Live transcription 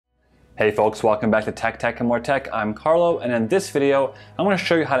Hey folks, welcome back to Tech and More Tech. I'm Carlo, and in this video, I'm going to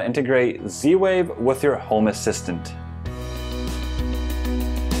show you how to integrate Z Wave with your Home Assistant.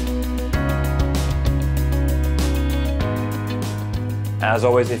 As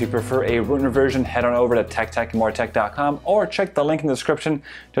always, if you prefer a written version, head on over to techandmoretech.com or check the link in the description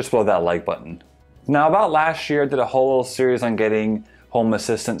just below that like button. Now, about last year, I did a whole series on getting Home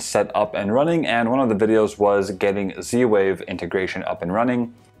Assistant set up and running, and one of the videos was getting Z Wave integration up and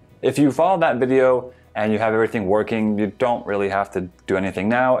running. If you follow that video and you have everything working, you don't really have to do anything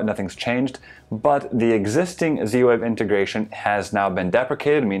now, and nothing's changed. But the existing Z Wave integration has now been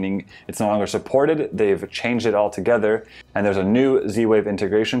deprecated, meaning it's no longer supported. They've changed it altogether, and there's a new Z Wave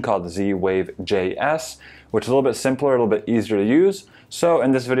integration called Z Wave JS, which is a little bit simpler, a little bit easier to use. So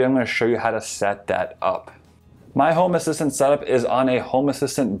in this video, I'm going to show you how to set that up. My Home Assistant setup is on a Home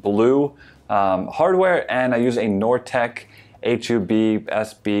Assistant Blue hardware, and I use a Nortec HUB,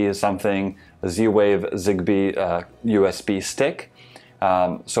 SB something, Z Wave Zigbee USB stick.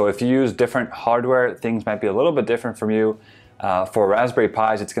 So if you use different hardware, things might be a little bit different from you. For Raspberry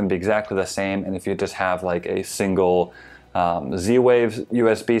Pis, it's going to be exactly the same, and if you just have like a single Z Wave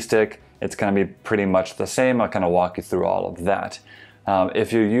USB stick, it's going to be pretty much the same. I'll kind of walk you through all of that.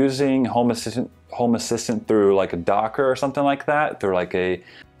 If you're using Home Assistant through like a Docker or something like that, through like a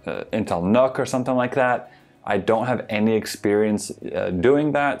Intel NUC or something like that, I don't have any experience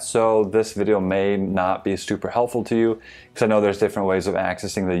doing that, so this video may not be super helpful to you because I know there's different ways of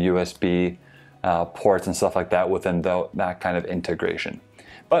accessing the USB ports and stuff like that within that kind of integration.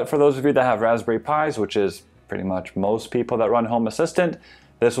 But for those of you that have Raspberry Pis, which is pretty much most people that run Home Assistant,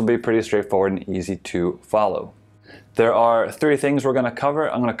 this will be pretty straightforward and easy to follow. There are three things we're going to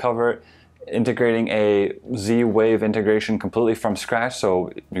cover. I'm going to cover integrating a Z Wave integration completely from scratch,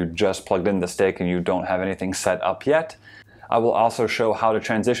 so you just plugged in the stick and you don't have anything set up yet. I will also show how to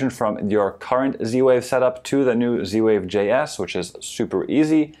transition from your current Z Wave setup to the new Z Wave JS, which is super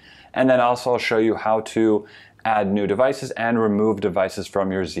easy. And then also I'll show you how to add new devices and remove devices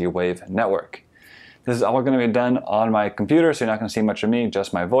from your Z Wave network. This is all going to be done on my computer, so you're not going to see much of me,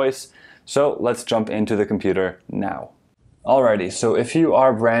 just my voice. So let's jump into the computer now. Alrighty, so if you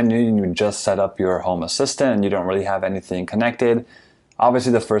are brand new and you just set up your Home Assistant and you don't really have anything connected,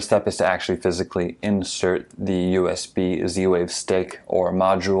 obviously the first step is to actually physically insert the USB Z Wave stick or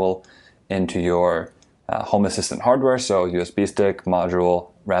module into your Home Assistant hardware. So USB stick,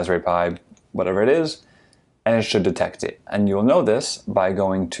 module, Raspberry Pi, whatever it is, and it should detect it. And you'll know this by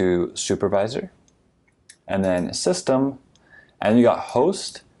going to Supervisor and then System, and you got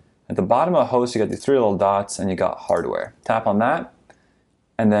Host. At the bottom of host, you got these three little dots and you got hardware. Tap on that,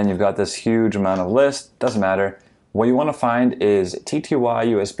 and then you've got this huge amount of list. Doesn't matter. What you want to find is TTY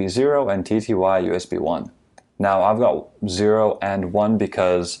USB 0 and TTY USB 1. Now I've got 0 and 1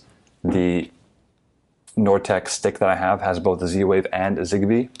 because the Nortec stick that I have has both the Z Wave and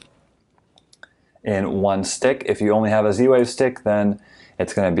Zigbee in one stick. If you only have a Z Wave stick, then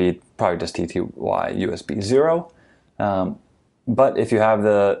it's going to be probably just TTY USB 0. But if you have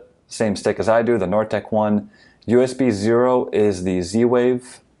the same stick as I do, the Nortec one, USB 0 is the Z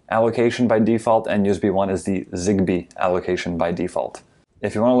Wave allocation by default, and USB 1 is the Zigbee allocation by default.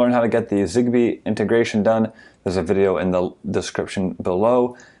 If you want to learn how to get the Zigbee integration done, there's a video in the description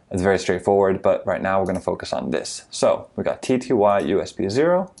below. It's very straightforward, but right now we're going to focus on this. So we got TTY USB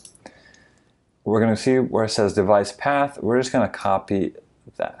 0. We're going to see where it says device path. We're just going to copy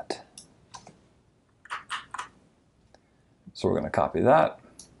that. So we're going to copy that.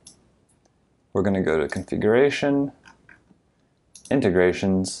 We're going to go to Configuration,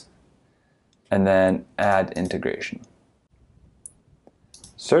 Integrations, and then Add Integration.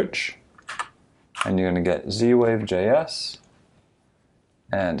 Search, and you're going to get Z Wave JS,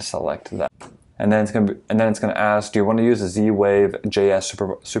 and select that. And then it's going to ask, do you want to use the Z Wave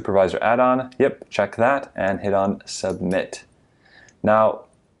JS Supervisor add-on? Yep, check that, and hit on Submit. Now,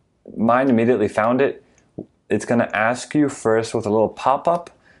 mine immediately found it. It's going to ask you first with a little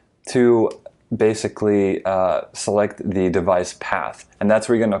pop-up to basically select the device path, and that's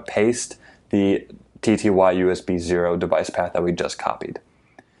where you're going to paste the TTY USB 0 device path that we just copied.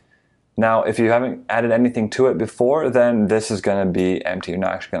 Now, if you haven't added anything to it before, then this is going to be empty. You're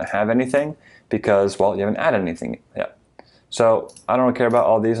not actually going to have anything because, well, you haven't added anything yet. So I don't care about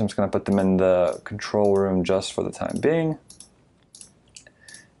all these. I'm just going to put them in the control room just for the time being,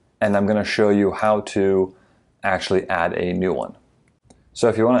 and I'm going to show you how to actually add a new one. So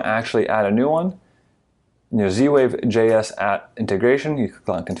if you want to actually add a new one, in your Z Wave JS integration, you click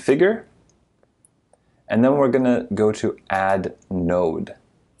on Configure, and then we're going to go to Add Node.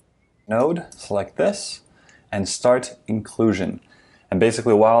 Select this, and Start Inclusion. And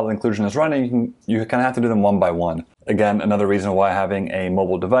basically while the inclusion is running, you kind of have to do them one by one. Again, another reason why having a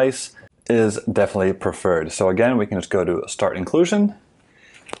mobile device is definitely preferred. So again, we can just go to Start Inclusion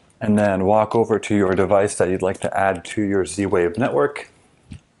and then walk over to your device that you'd like to add to your Z Wave network.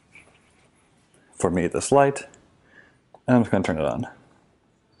 For me, this light. And I'm just going to turn it on.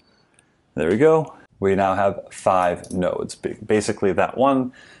 There we go. We now have 5 nodes. Basically, that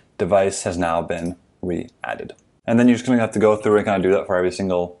one device has now been re-added. And then you're just going to have to go through and kind of do that for every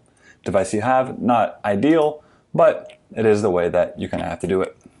single device you have. Not ideal, but it is the way that you kind of have to do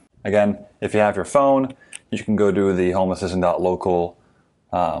it. Again, if you have your phone, you can go to the homeassistant.local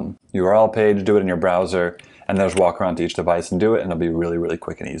URL page, do it in your browser, and then just walk around to each device and do it, and it'll be really, really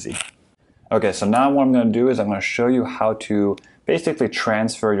quick and easy. Okay, so now what I'm going to do is I'm going to show you how to basically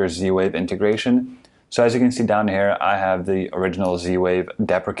transfer your Z Wave integration. So as you can see down here, I have the original Z Wave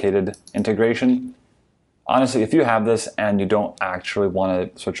deprecated integration. Honestly, if you have this and you don't actually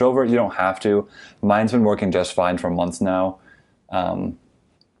want to switch over, you don't have to. Mine's been working just fine for months now.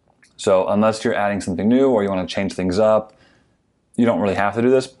 So unless you're adding something new or you want to change things up, you don't really have to do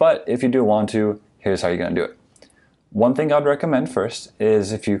this. But if you do want to, here's how you're going to do it. One thing I'd recommend first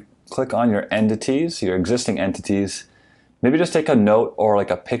is if you click on your entities, your existing entities, maybe just take a note or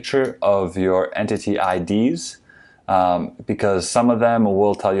like a picture of your entity IDs, because some of them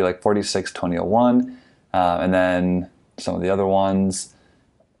will tell you like 462001, and then some of the other ones,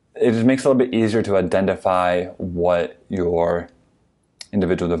 it just makes it a little bit easier to identify what your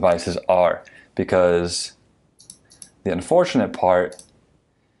individual devices are, because the unfortunate part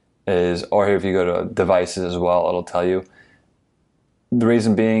is, or if you go to devices as well, it'll tell you. The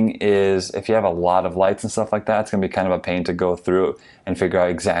reason being is if you have a lot of lights and stuff like that, it's going to be kind of a pain to go through and figure out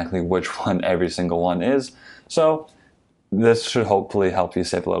exactly which one every single one is. So this should hopefully help you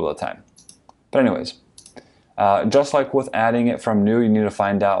save a little bit of time. But anyways, just like with adding it from new, you need to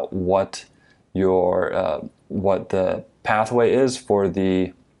find out what your what the pathway is for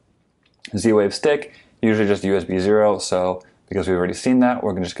the Z Wave stick. Usually just USB 0. So because we've already seen that,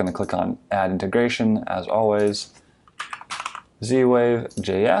 we're just going to click on Add Integration as always. Z Wave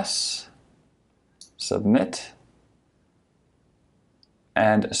JS, submit,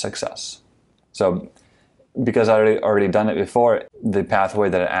 and success. So because I already done it before, the pathway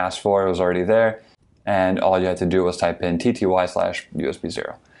that it asked for was already there, and all you had to do was type in TTY/USB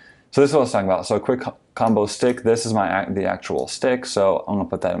 0. So this is what I was talking about. So a quick combo stick. This is the actual stick. So I'm gonna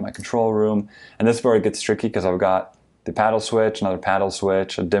put that in my control room, and this is where it gets tricky because I've got the paddle switch, another paddle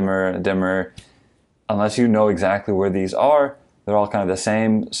switch, a dimmer, and a dimmer. Unless you know exactly where these are, they're all kind of the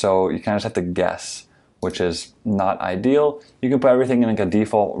same, so you kind of just have to guess, which is not ideal. You can put everything in like a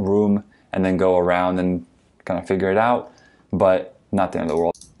default room and then go around and kind of figure it out, but not the end of the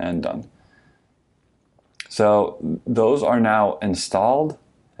world, and done. So those are now installed,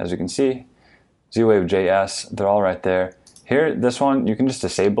 as you can see. Z Wave JS, they're all right there. Here, this one, you can just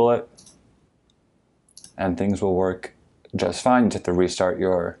disable it and things will work just fine. You just have to restart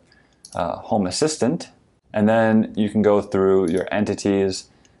your Home Assistant. And then you can go through your entities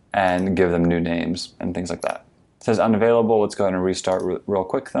and give them new names and things like that. It says unavailable. Let's go ahead and restart real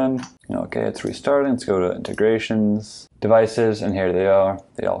quick then. Okay, it's restarting. Let's go to integrations, devices, and here they are.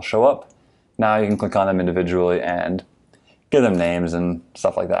 They all show up. Now you can click on them individually and give them names and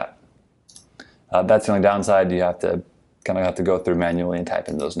stuff like that. That's the only downside. You have to kind of have to go through manually and type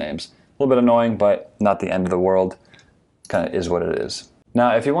in those names. A little bit annoying, but not the end of the world. Kind of is what it is.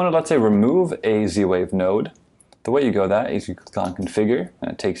 Now, if you want to, let's say, remove a Z Wave node, the way you go that is you click on Configure,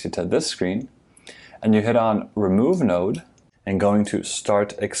 and it takes you to this screen, and you hit on Remove Node, and going to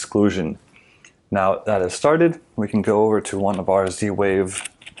Start Exclusion. Now that is started, we can go over to one of our Z Wave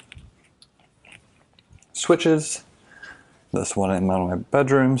switches, this one in one of my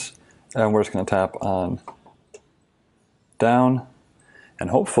bedrooms, and we're just going to tap on down, and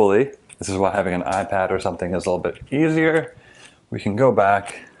hopefully, this is why having an iPad or something is a little bit easier. We can go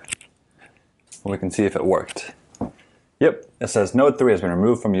back and we can see if it worked. Yep, it says node 3 has been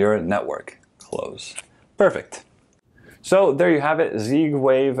removed from your network. Close. Perfect. So there you have it, Z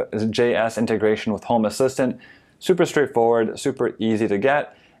Wave JS integration with Home Assistant. Super straightforward, super easy to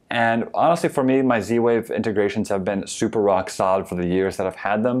get. And honestly, for me, my Z Wave integrations have been super rock solid for the years that I've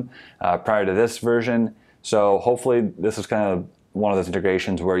had them prior to this version. So hopefully this is kind of one of those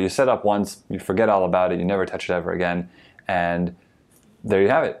integrations where you set up once, you forget all about it, you never touch it ever again. And there you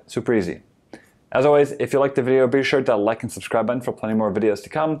have it, super easy. As always, if you liked the video, be sure to hit that like and subscribe button for plenty more videos to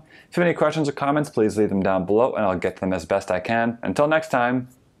come. If you have any questions or comments, please leave them down below and I'll get to them as best I can. Until next time,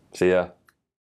 see ya.